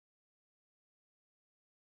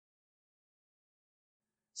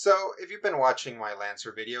So, if you've been watching my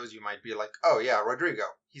Lancer videos, you might be like, oh yeah, Rodrigo,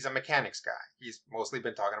 he's a mechanics guy. He's mostly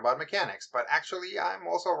been talking about mechanics, but actually I'm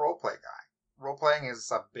also a roleplay guy. Roleplaying is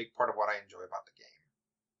a big part of what I enjoy about the game.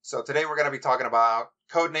 So today we're going to be talking about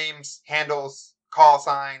code names, handles, call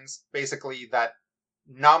signs, basically that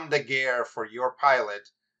nom de guerre for your pilot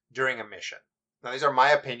during a mission. Now these are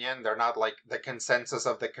my opinion. They're not like the consensus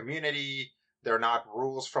of the community. They're not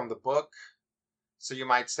rules from the book. So you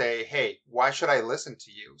might say, hey, why should I listen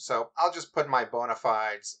to you? So I'll just put my bona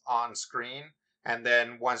fides on screen, and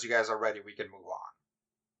then once you guys are ready, we can move on.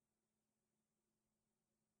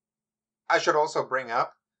 I should also bring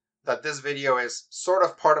up that this video is sort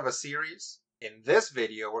of part of a series. In this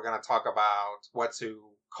video, we're going to talk about what to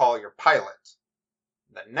call your pilot.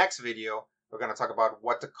 In the next video, we're going to talk about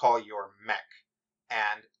what to call your mech.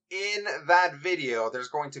 And in that video, there's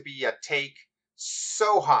going to be a take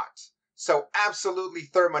so hot, so absolutely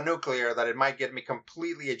thermonuclear that it might get me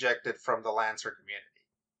completely ejected from the Lancer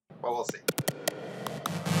community. But we'll see.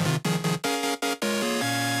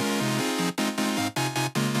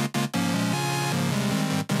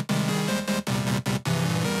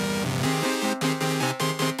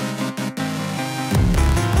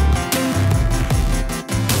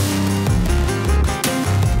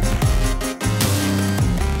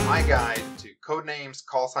 My guide to codenames,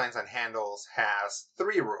 call signs, and handles has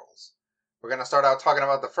 3 rules. We're going to start out talking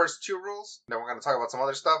about the first 2 rules, then we're going to talk about some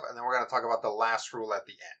other stuff, and then we're going to talk about the last rule at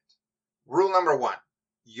the end. Rule number 1.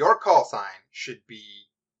 Your call sign should be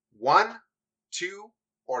 1, 2,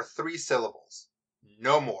 or 3 syllables.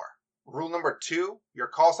 No more. Rule number 2. Your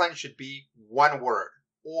call sign should be 1 word,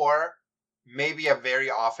 or maybe a very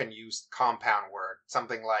often used compound word.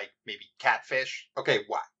 Something like maybe catfish. Okay,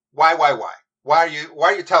 why? Why? Why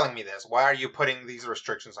are you telling me this? Why are you putting these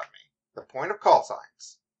restrictions on me? The point of call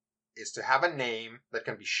signs is to have a name that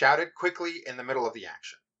can be shouted quickly in the middle of the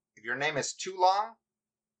action. If your name is too long,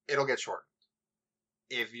 it'll get shortened.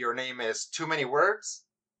 If your name is too many words,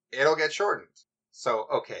 it'll get shortened. So,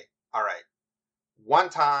 okay, all right. One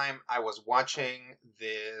time I was watching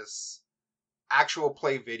this actual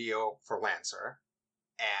play video for Lancer,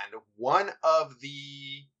 and one of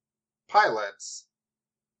the pilots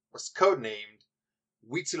was codenamed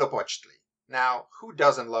Huitzilopochtli. Now, who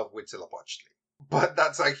doesn't love Huitzilopochtli? But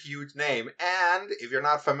that's a huge name, and if you're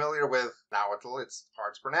not familiar with Nahuatl, it's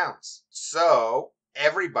hard to pronounce. So,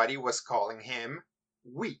 everybody was calling him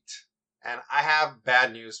Wheat. And I have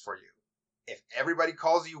bad news for you. If everybody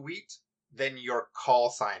calls you Wheat, then your call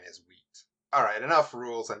sign is Wheat. Alright, enough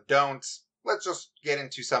rules and don'ts. Let's just get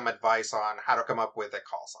into some advice on how to come up with a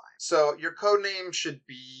call sign. So, your codename should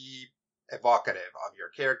be evocative of your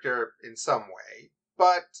character in some way,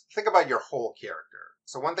 but think about your whole character.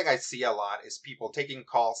 So one thing I see a lot is people taking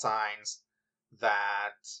call signs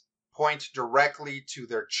that point directly to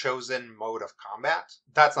their chosen mode of combat.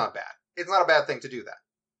 That's not bad. It's not a bad thing to do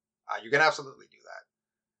that. You can absolutely do that.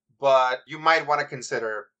 But you might want to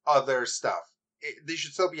consider other stuff. They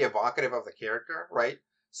should still be evocative of the character, right?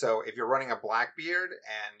 So if you're running a Blackbeard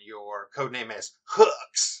and your codename is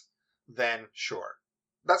Hooks, then sure.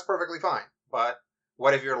 That's perfectly fine. But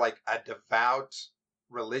what if you're like a devout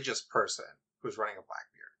religious person who's running a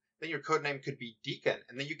Blackbeard? Then your codename could be Deacon,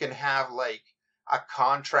 and then you can have like a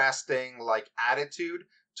contrasting like attitude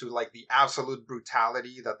to like the absolute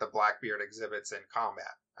brutality that the Blackbeard exhibits in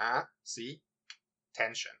combat. See?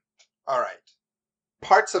 Tension. Alright.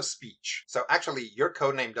 Parts of speech. So actually your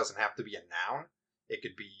codename doesn't have to be a noun. It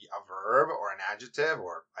could be a verb or an adjective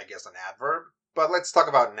or I guess an adverb. But let's talk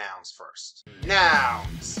about nouns first.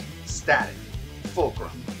 Nouns. Static.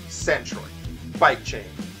 Fulcrum. Centroid. Bike chain.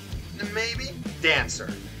 Maybe dancer.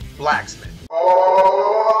 Blacksmith.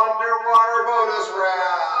 Oh, underwater bonus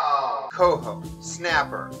round. Coho.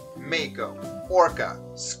 Snapper. Mako. Orca.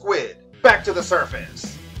 Squid. Back to the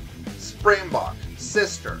surface. Springbok.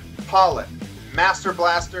 Sister. Pollen. Master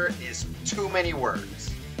Blaster is too many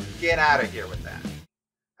words. Get out of here with that.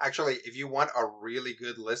 Actually, if you want a really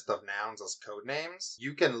good list of nouns as code names,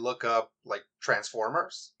 you can look up like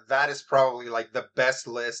Transformers. That is probably like the best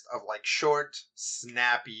list of like short,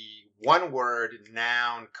 snappy, one word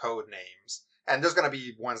noun code names. And there's going to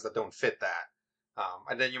be ones that don't fit that.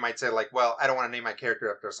 And then you might say like, well, I don't want to name my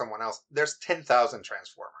character after someone else. There's 10,000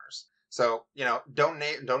 Transformers. So, you know, don't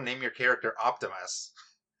name your character Optimus.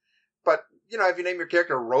 But, you know, if you name your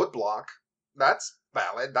character Roadblock, that's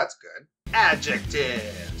valid, that's good.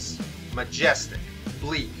 Adjectives. Majestic,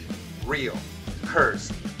 bleak, real,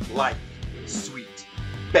 cursed, light, sweet,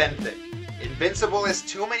 benthic. Invincible is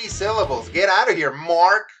too many syllables. Get out of here,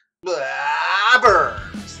 Mark.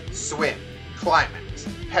 Verbs. Swim, climate,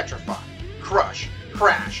 petrify, crush,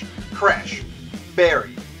 crash, creche,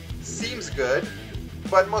 bury, seems good,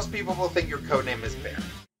 but most people will think your codename is Bear.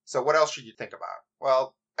 So what else should you think about?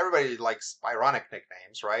 Well, everybody likes ironic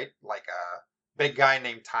nicknames, right? Like a big guy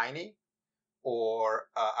named Tiny, or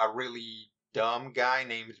a really dumb guy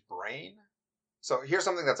named Brain. So here's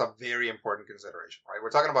something that's a very important consideration, right? We're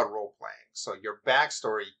talking about role playing. So your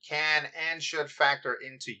backstory can and should factor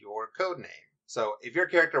into your codename. So if your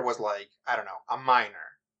character was like, I don't know, a miner,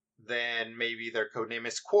 then maybe their codename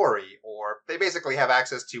is Quarry, or they basically have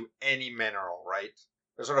access to any mineral, right?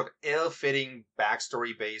 They're sort of ill-fitting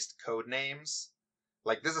backstory-based codenames.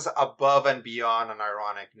 Like this is above and beyond an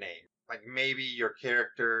ironic name. Like maybe your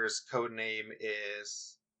character's codename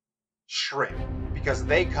is Shrimp, because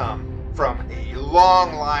they come from a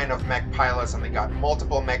long line of mech pilots and they got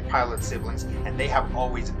multiple mech pilot siblings, and they have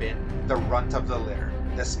always been the runt of the litter,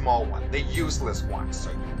 the small one, the useless one.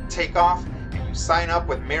 So you take off and you sign up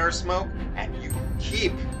with Mirror Smoke and you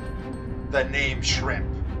keep the name Shrimp.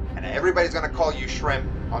 And everybody's gonna call you Shrimp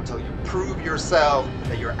until you prove yourself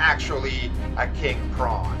that you're actually a King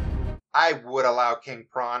Prawn. I would allow King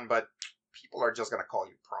Prawn, but people are just gonna call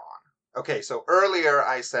you Prawn. Okay, so earlier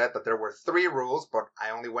I said that there were 3 rules, but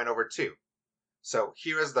I only went over 2. So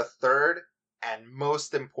here is the third and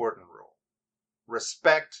most important rule.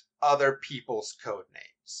 Respect other people's code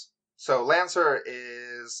names. So Lancer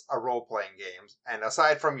is a role-playing game, and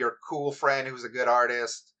aside from your cool friend who's a good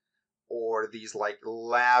artist, or these like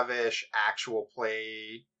lavish actual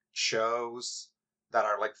play shows that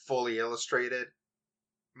are like fully illustrated,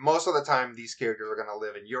 most of the time these characters are going to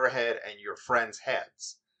live in your head and your friends'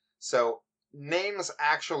 heads. So names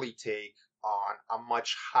actually take on a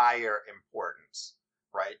much higher importance,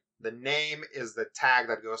 right? The name is the tag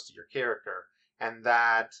that goes to your character, and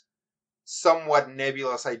that somewhat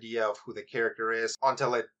nebulous idea of who the character is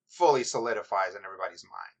until it fully solidifies in everybody's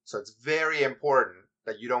mind. So it's very important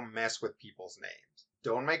that you don't mess with people's names.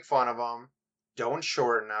 Don't make fun of them. Don't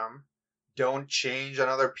shorten them. Don't change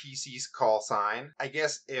another PC's call sign. I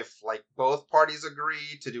guess if like both parties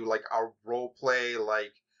agree to do like a role play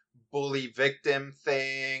like bully victim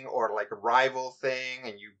thing or like a rival thing,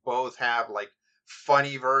 and you both have like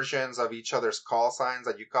funny versions of each other's call signs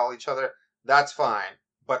that you call each other, that's fine,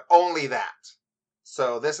 but only that.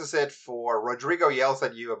 So this is it for Rodrigo Yells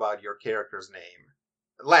at You About Your Character's Name,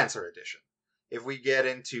 Lancer Edition. If we get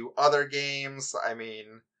into other games, I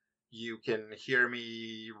mean, you can hear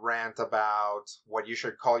me rant about what you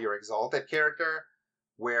should call your exalted character,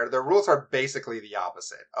 where the rules are basically the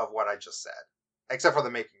opposite of what I just said. Except for the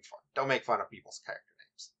making fun. Don't make fun of people's character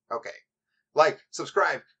names. Okay. Like,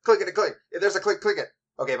 subscribe, click it, click. If there's a click, click it.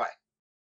 Okay, bye.